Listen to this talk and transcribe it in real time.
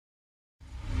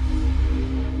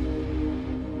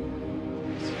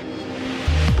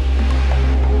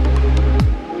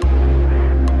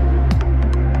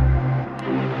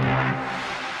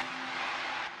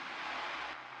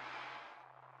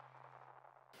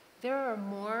There are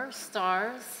more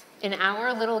stars in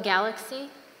our little galaxy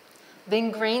than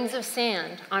grains of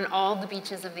sand on all the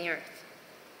beaches of the Earth.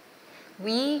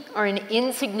 We are an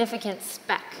insignificant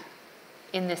speck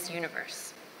in this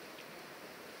universe.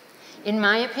 In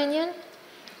my opinion,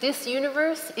 this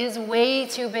universe is way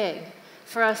too big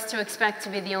for us to expect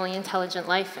to be the only intelligent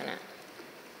life in it.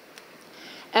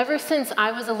 Ever since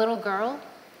I was a little girl,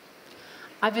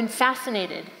 I've been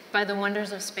fascinated by the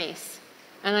wonders of space,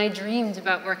 and I dreamed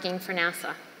about working for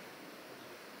NASA.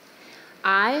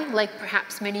 I, like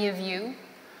perhaps many of you,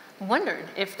 wondered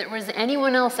if there was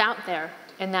anyone else out there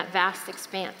in that vast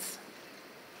expanse.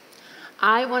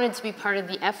 I wanted to be part of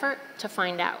the effort to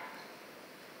find out.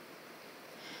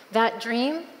 That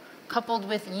dream, coupled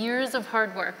with years of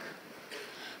hard work,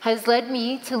 has led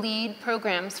me to lead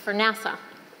programs for NASA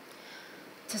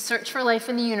to search for life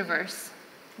in the universe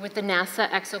with the NASA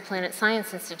Exoplanet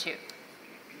Science Institute.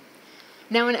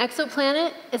 Now, an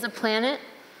exoplanet is a planet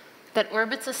that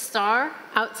orbits a star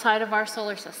outside of our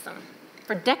solar system.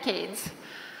 For decades,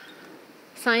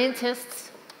 scientists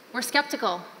were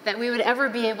skeptical that we would ever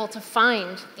be able to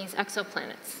find these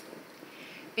exoplanets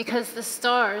because the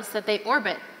stars that they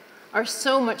orbit are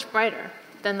so much brighter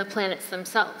than the planets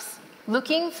themselves.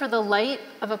 Looking for the light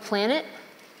of a planet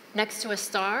next to a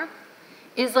star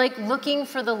is like looking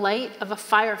for the light of a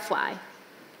firefly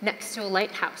next to a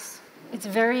lighthouse. It's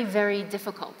very, very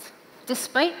difficult.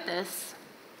 Despite this,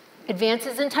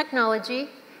 advances in technology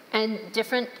and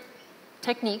different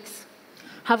techniques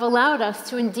have allowed us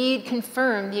to indeed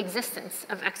confirm the existence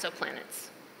of exoplanets.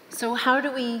 So how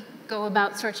do we go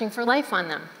about searching for life on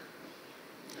them?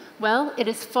 Well, it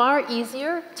is far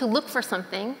easier to look for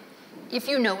something if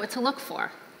you know what to look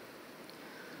for.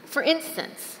 For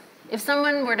instance, if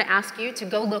someone were to ask you to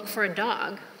go look for a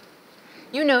dog,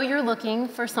 you know you're looking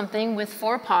for something with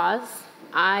 4 paws,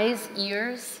 eyes,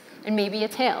 ears, and maybe a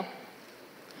tail.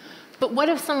 But what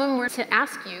if someone were to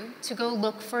ask you to go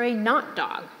look for a not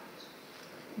dog?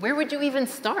 Where would you even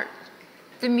start?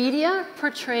 The media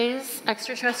portrays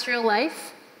extraterrestrial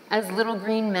life as little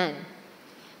green men,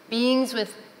 beings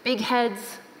with big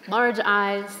heads, large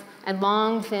eyes, and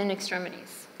long, thin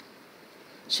extremities.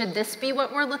 Should this be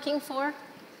what we're looking for?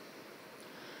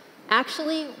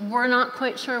 Actually, we're not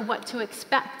quite sure what to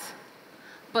expect,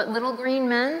 but little green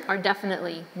men are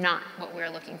definitely not what we're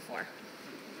looking for.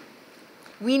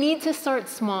 We need to start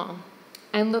small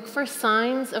and look for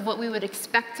signs of what we would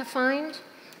expect to find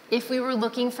if we were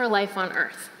looking for life on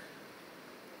Earth.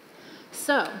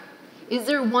 So, is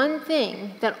there one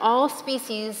thing that all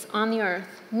species on the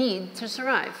Earth need to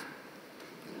survive?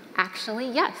 Actually,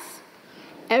 yes.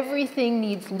 Everything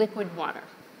needs liquid water.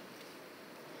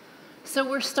 So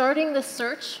we're starting the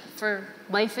search for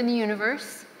life in the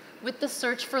universe with the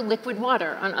search for liquid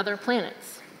water on other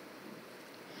planets.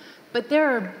 But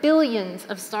there are billions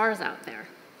of stars out there,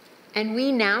 and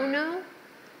we now know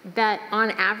that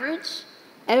on average,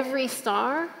 every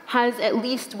star has at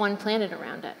least one planet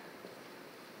around it.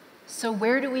 So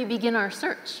where do we begin our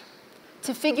search?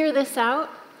 To figure this out,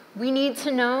 we need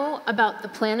to know about the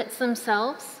planets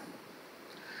themselves,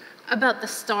 about the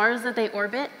stars that they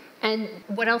orbit, and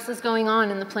what else is going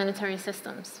on in the planetary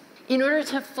systems. In order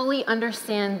to fully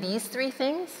understand these 3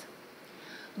 things,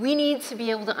 we need to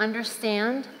be able to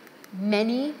understand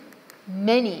many,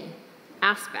 many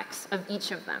aspects of each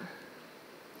of them.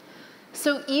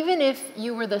 So even if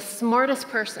you were the smartest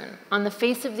person on the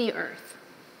face of the Earth,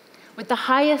 with the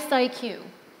highest IQ,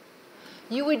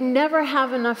 you would never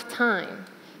have enough time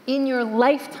in your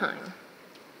lifetime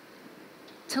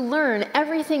to learn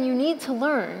everything you need to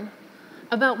learn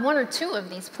about 1 or 2 of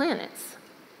these planets,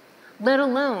 let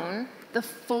alone the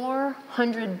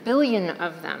 400 billion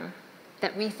of them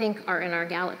that we think are in our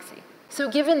galaxy. So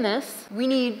given this, we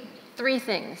need 3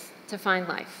 things to find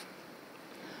life.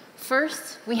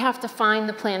 First, we have to find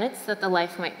the planets that the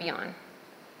life might be on.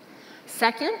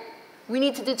 Second, we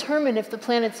need to determine if the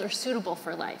planets are suitable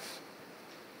for life.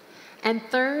 And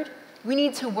third, we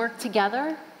need to work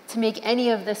together to make any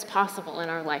of this possible in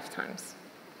our lifetimes.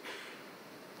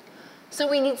 So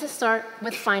we need to start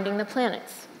with finding the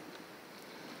planets.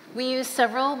 We use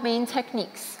several main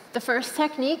techniques. The first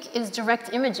technique is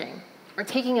direct imaging, or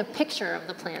taking a picture of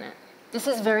the planet. This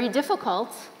is very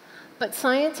difficult, but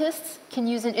scientists can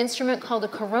use an instrument called a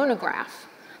coronagraph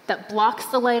that blocks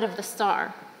the light of the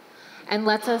star and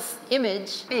lets us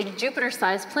image big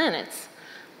Jupiter-sized planets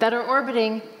that are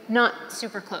orbiting not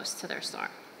super close to their star.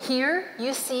 Here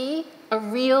you see a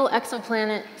real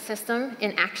exoplanet system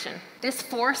in action. This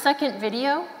 4-second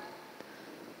video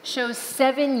shows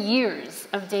 7 years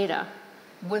of data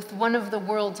with one of the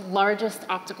world's largest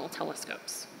optical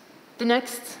telescopes. The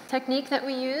next technique that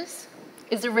we use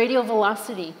is a radial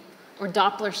velocity, or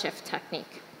Doppler shift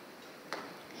technique.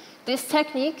 This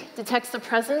technique detects the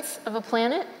presence of a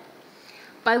planet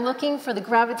by looking for the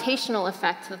gravitational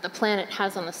effect that the planet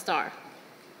has on the star.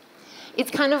 It's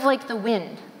kind of like the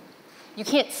wind. You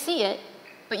can't see it,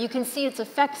 but you can see its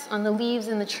effects on the leaves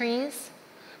in the trees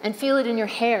and feel it in your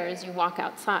hair as you walk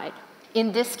outside.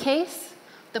 In this case,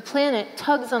 the planet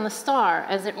tugs on the star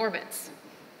as it orbits.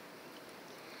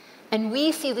 And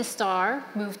we see the star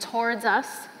move towards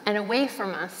us and away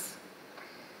from us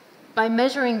by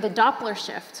measuring the Doppler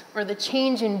shift, or the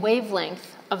change in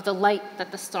wavelength of the light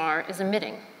that the star is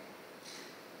emitting.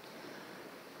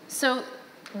 So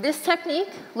this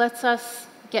technique lets us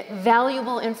get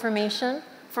valuable information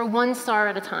for one star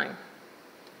at a time.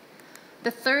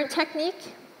 The third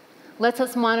technique lets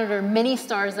us monitor many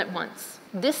stars at once.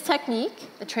 This technique,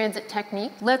 the transit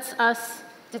technique, lets us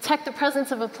detect the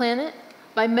presence of a planet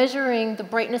by measuring the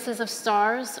brightnesses of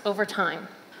stars over time.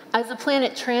 As a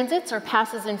planet transits or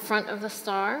passes in front of the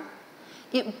star,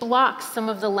 it blocks some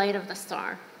of the light of the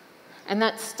star, and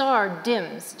that star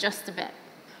dims just a bit.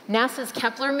 NASA's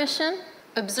Kepler mission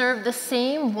observed the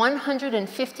same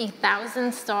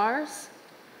 150,000 stars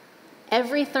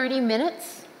every 30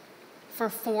 minutes for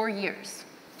 4 years.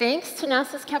 Thanks to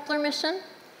NASA's Kepler mission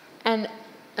and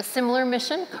a similar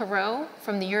mission, COROT,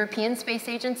 from the European Space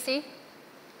Agency,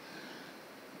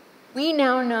 we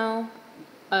now know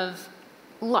of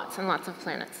lots and lots of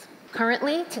planets.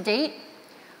 Currently, to date,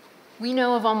 we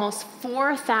know of almost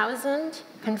 4,000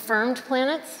 confirmed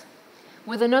planets,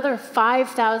 with another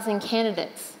 5,000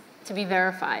 candidates to be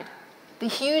verified. The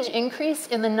huge increase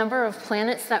in the number of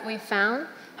planets that we've found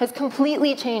has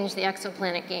completely changed the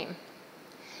exoplanet game.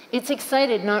 It's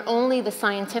excited not only the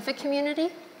scientific community,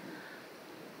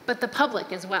 but the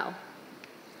public as well.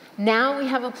 Now we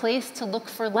have a place to look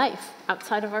for life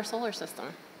outside of our solar system.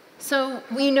 So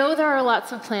we know there are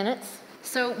lots of planets,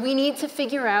 so we need to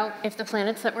figure out if the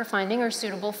planets that we're finding are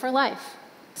suitable for life.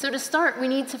 So to start, we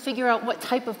need to figure out what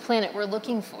type of planet we're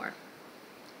looking for.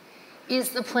 Is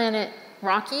the planet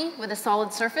rocky with a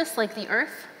solid surface like the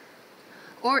Earth?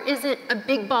 Or is it a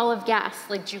big ball of gas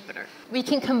like Jupiter? We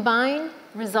can combine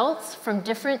results from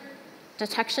different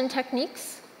detection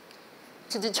techniques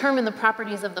to determine the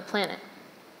properties of the planet.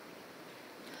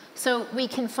 So we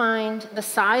can find the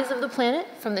size of the planet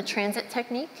from the transit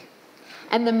technique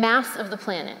and the mass of the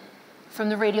planet from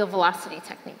the radial velocity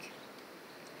technique.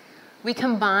 We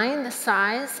combine the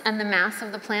size and the mass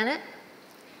of the planet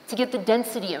to get the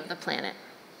density of the planet.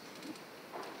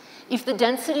 If the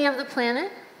density of the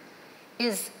planet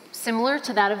is similar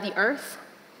to that of the Earth,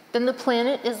 then the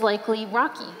planet is likely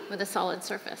rocky with a solid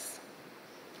surface.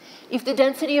 If the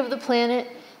density of the planet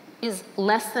is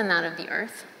less than that of the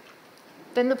Earth,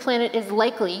 then the planet is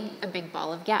likely a big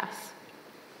ball of gas.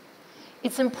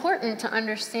 It's important to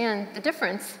understand the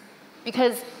difference,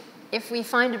 because if we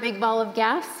find a big ball of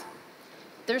gas,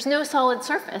 there's no solid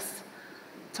surface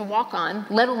to walk on,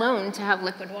 let alone to have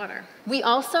liquid water. We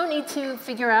also need to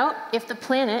figure out if the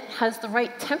planet has the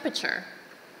right temperature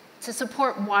to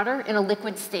support water in a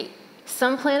liquid state.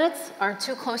 Some planets are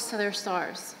too close to their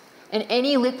stars, and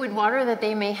any liquid water that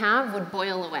they may have would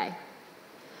boil away.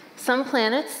 Some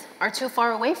planets are too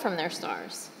far away from their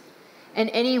stars, and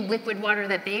any liquid water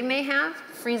that they may have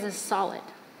freezes solid.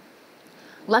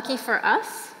 Lucky for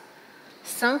us,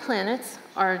 some planets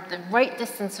are the right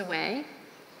distance away,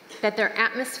 that their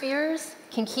atmospheres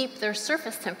can keep their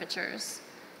surface temperatures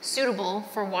suitable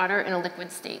for water in a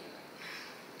liquid state.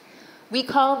 We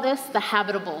call this the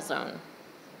habitable zone.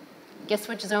 Guess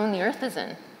which zone the Earth is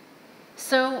in?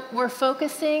 So we're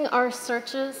focusing our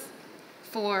searches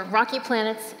for rocky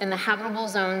planets in the habitable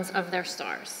zones of their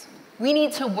stars. We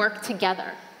need to work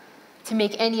together to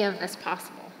make any of this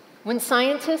possible. When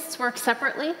scientists work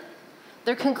separately,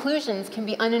 their conclusions can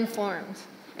be uninformed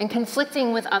and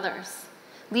conflicting with others,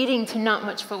 leading to not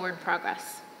much forward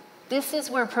progress. This is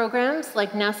where programs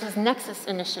like NASA's Nexus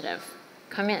initiative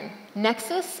come in.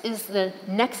 Nexus is the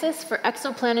Nexus for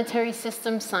Exoplanetary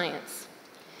System Science.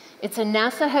 It's a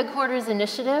NASA headquarters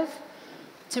initiative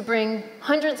to bring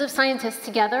hundreds of scientists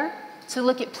together to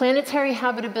look at planetary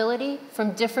habitability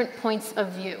from different points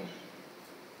of view.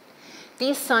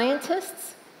 These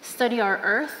scientists study our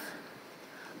Earth,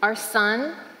 our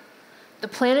Sun, the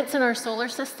planets in our solar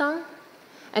system,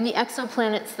 and the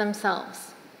exoplanets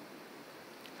themselves.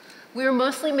 We are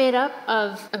mostly made up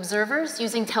of observers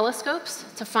using telescopes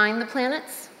to find the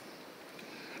planets,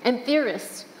 and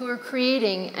theorists who are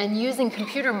creating and using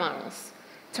computer models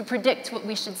to predict what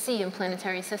we should see in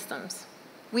planetary systems.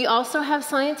 We also have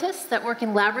scientists that work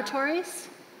in laboratories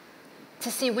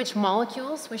to see which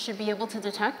molecules we should be able to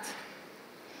detect.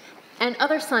 and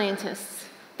other scientists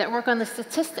that work on the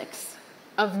statistics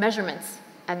of measurements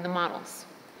and the models.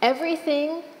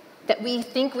 Everything that we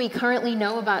think we currently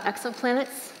know about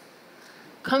exoplanets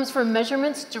comes from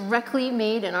measurements directly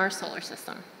made in our solar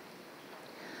system.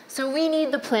 So we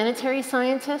need the planetary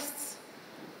scientists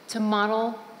to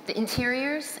model the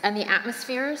interiors and the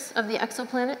atmospheres of the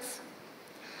exoplanets.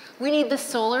 We need the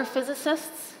solar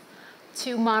physicists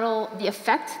to model the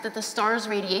effect that the star's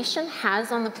radiation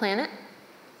has on the planet.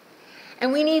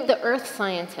 And we need the Earth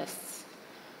scientists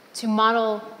to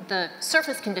model the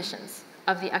surface conditions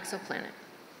of the exoplanet.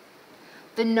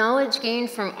 The knowledge gained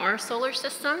from our solar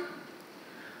system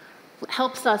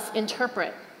helps us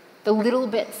interpret the little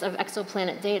bits of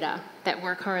exoplanet data that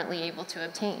we're currently able to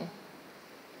obtain.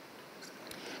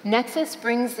 Nexus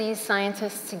brings these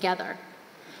scientists together.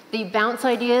 They bounce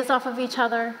ideas off of each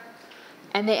other,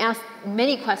 and they ask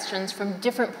many questions from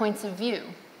different points of view,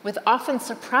 with often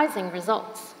surprising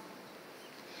results.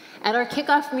 At our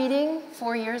kickoff meeting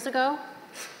 4 years ago,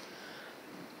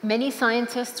 many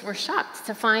scientists were shocked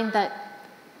to find that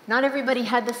not everybody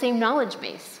had the same knowledge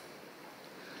base.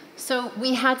 So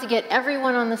we had to get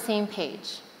everyone on the same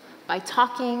page by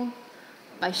talking,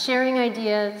 by sharing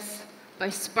ideas, by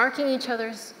sparking each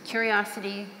other's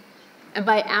curiosity, and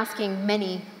by asking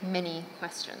many, many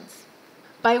questions.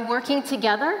 By working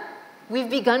together, we've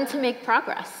begun to make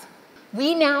progress.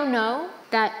 We now know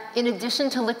that in addition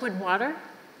to liquid water,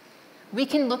 we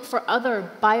can look for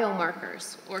other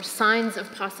biomarkers or signs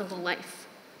of possible life.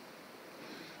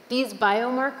 These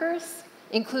biomarkers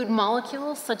include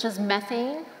molecules such as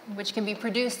methane, which can be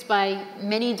produced by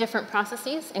many different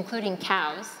processes, including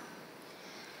cows,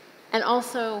 and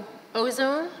also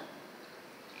ozone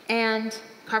and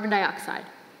carbon dioxide.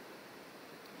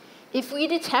 If we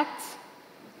detect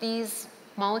these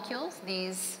molecules,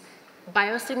 these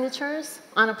biosignatures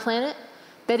on a planet,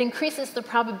 that increases the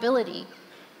probability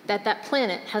that that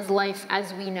planet has life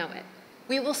as we know it.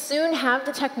 We will soon have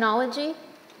the technology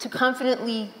to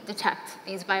confidently detect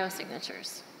these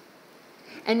biosignatures.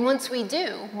 And once we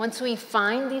do, once we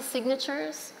find these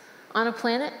signatures on a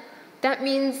planet, that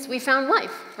means we found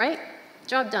life, right?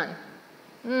 Job done.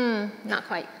 Not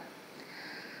quite.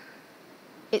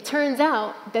 It turns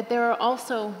out that there are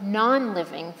also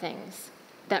non-living things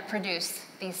that produce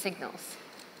these signals.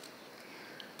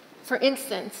 For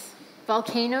instance,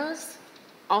 volcanoes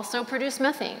also produce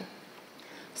methane.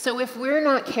 So if we're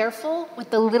not careful with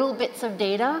the little bits of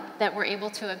data that we're able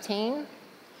to obtain,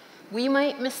 we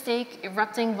might mistake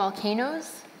erupting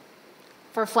volcanoes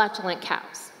for flatulent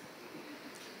cows.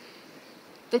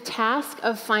 The task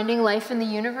of finding life in the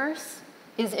universe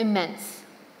is immense,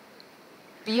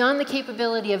 beyond the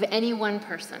capability of any one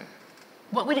person.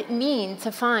 What would it mean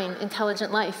to find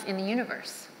intelligent life in the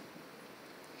universe?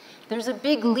 There's a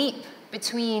big leap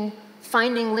between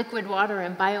finding liquid water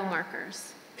and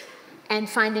biomarkers and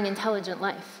finding intelligent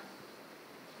life.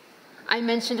 I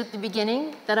mentioned at the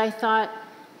beginning that I thought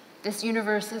this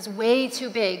universe is way too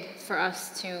big for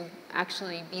us to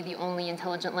actually be the only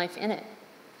intelligent life in it.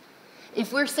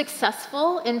 If we're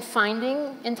successful in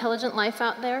finding intelligent life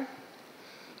out there,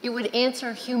 it would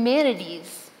answer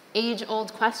humanity's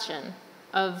age-old question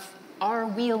of, are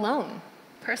we alone?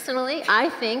 Personally, I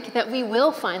think that we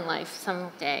will find life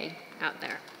someday out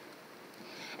there.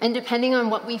 And depending on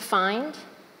what we find,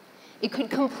 it could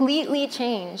completely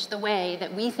change the way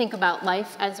that we think about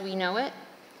life as we know it,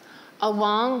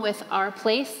 along with our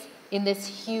place in this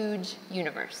huge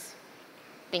universe.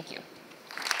 Thank you.